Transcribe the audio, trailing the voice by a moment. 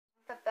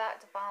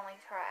to finally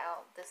try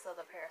out this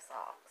other pair of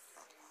socks.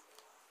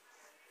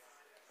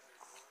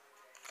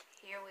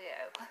 Here we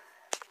go.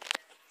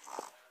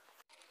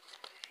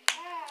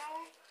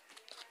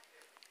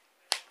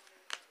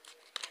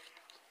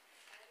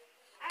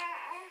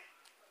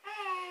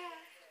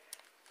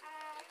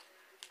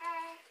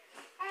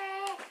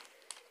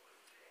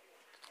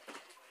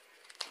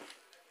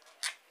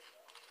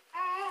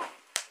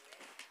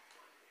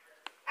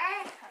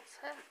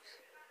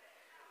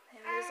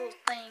 Maybe these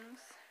little things.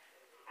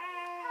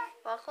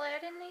 Luckily I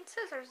didn't need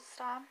scissors this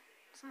time.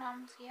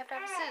 Sometimes you have to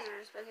have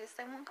scissors because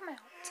they won't come out.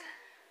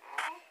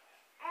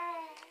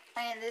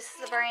 And this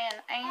is the brand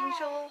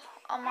Angel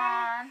of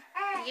Mine.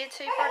 You get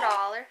 2 for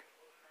 $1.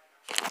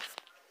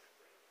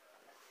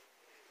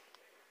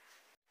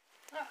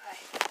 Okay,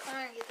 come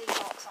here and get these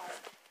socks on.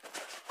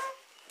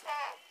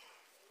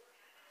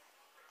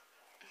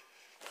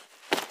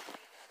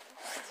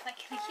 I was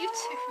making a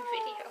YouTube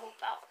video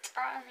about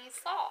trying these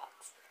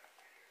socks.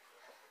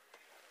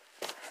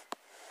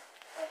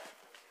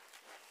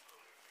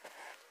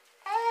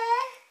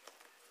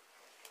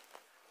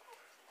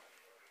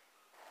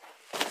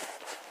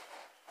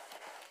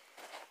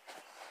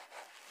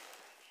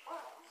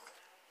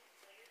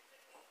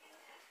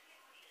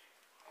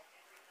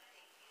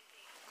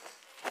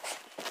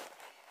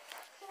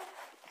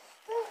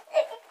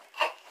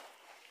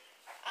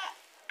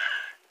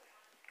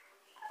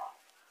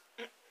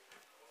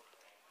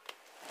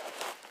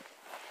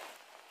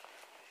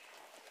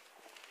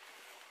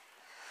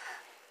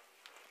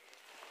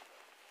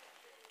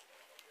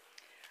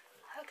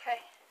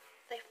 Okay,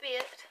 they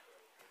fit.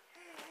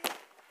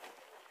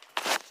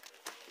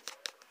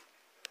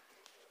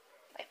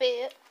 They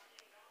fit.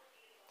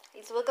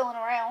 He's wiggling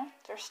around.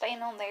 They're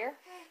staying on there.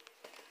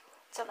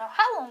 Don't know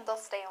how long they'll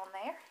stay on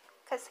there,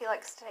 because he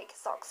likes to take his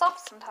socks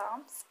off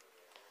sometimes.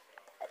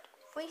 But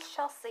we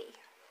shall see.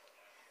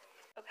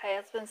 Okay,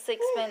 it's been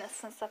 6 minutes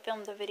since I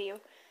filmed the video,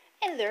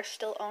 and they're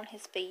still on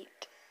his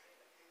feet.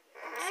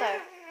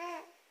 So,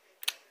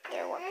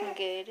 they're working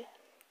good.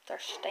 They're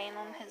staying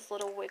on his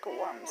little wiggle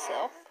worm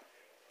self.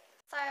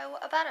 So,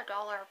 about $1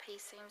 a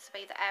piece seems to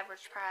be the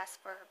average price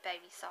for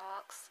baby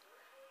socks.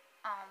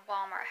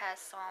 Walmart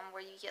has some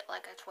where you get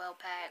like a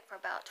 12-pack for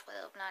about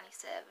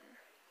 $12.97.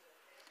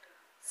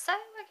 So,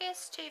 I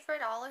guess 2 for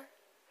 $1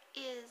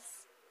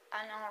 is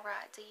an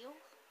alright deal.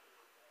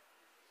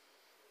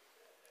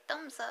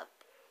 Thumbs up.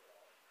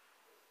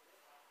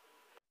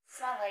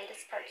 It's my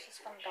latest purchase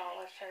from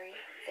Dollar Tree.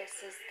 This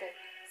is the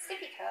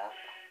sippy cup.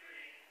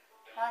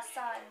 My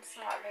son's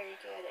not very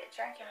good at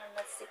drinking from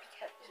the sippy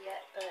cup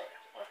yet, but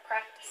we're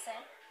practicing.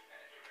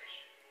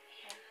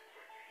 And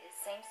it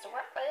seems to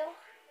work well.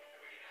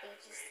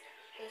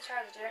 He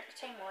tries to drink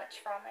too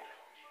much from it.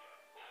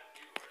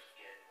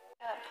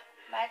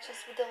 Matches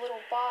with the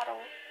little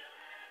bottle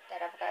that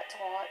I've got to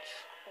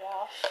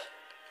wash.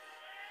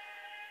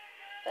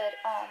 But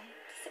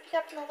sippy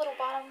cup and the little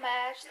bottle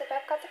match. That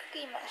I've got the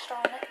Cookie Monster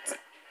on it.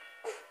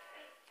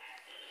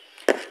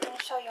 Let me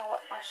show y'all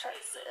what my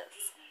shirt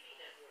says.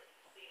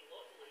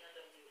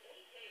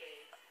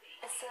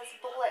 It says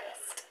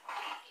blessed.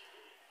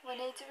 We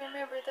need to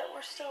remember that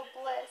we're still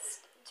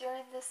blessed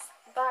during this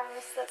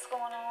virus that's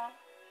going on.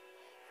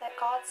 That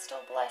God's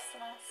still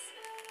blessing us.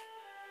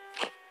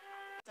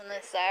 Isn't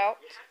this out?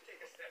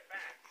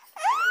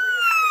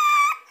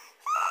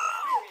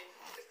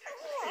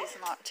 He's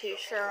not too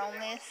sure on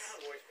this.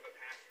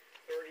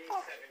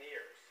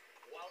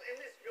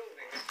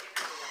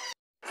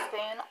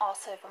 Spoon,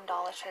 also from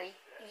Dollar Tree.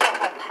 You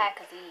get a pack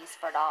of these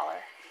for $1.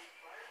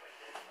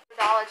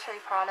 Dollar Tree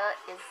product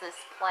is this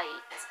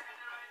plate.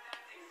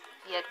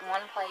 You get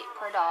 1 plate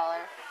per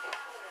 $1.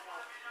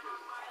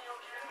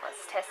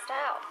 Let's test it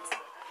out.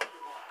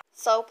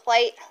 So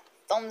plate,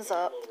 thumbs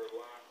up.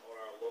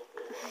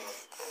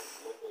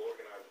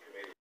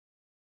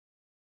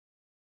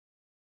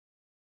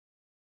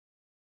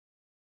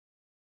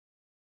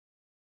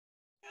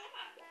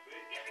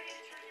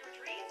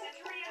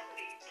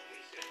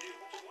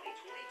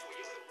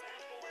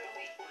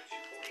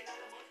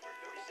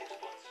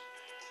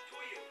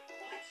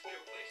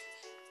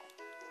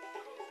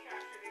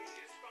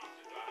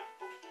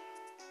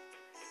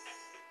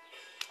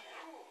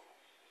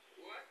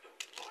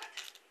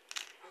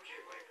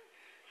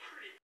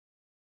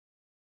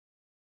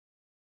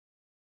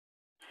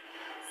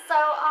 So,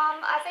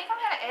 I think I'm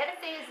going to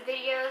edit these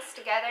videos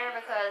together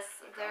because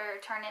they're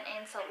turning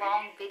into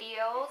long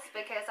videos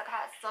because I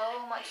got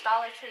so much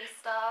Dollar Tree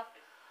stuff.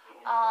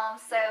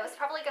 So it's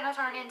probably going to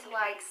turn into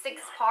like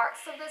 6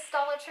 parts of this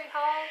Dollar Tree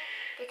haul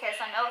because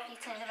I know if you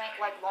tend to make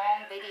like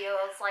long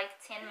videos, like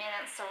 10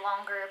 minutes or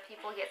longer,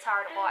 people get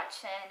tired of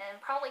watching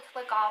and probably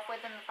click off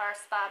within the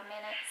first 5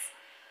 minutes.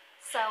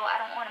 So I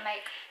don't want to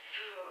make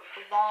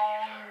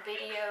long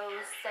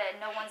videos that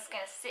no one's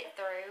going to sit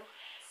through.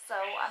 So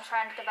I'm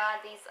trying to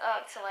divide these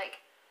up to like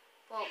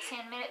little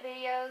 10-minute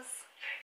videos.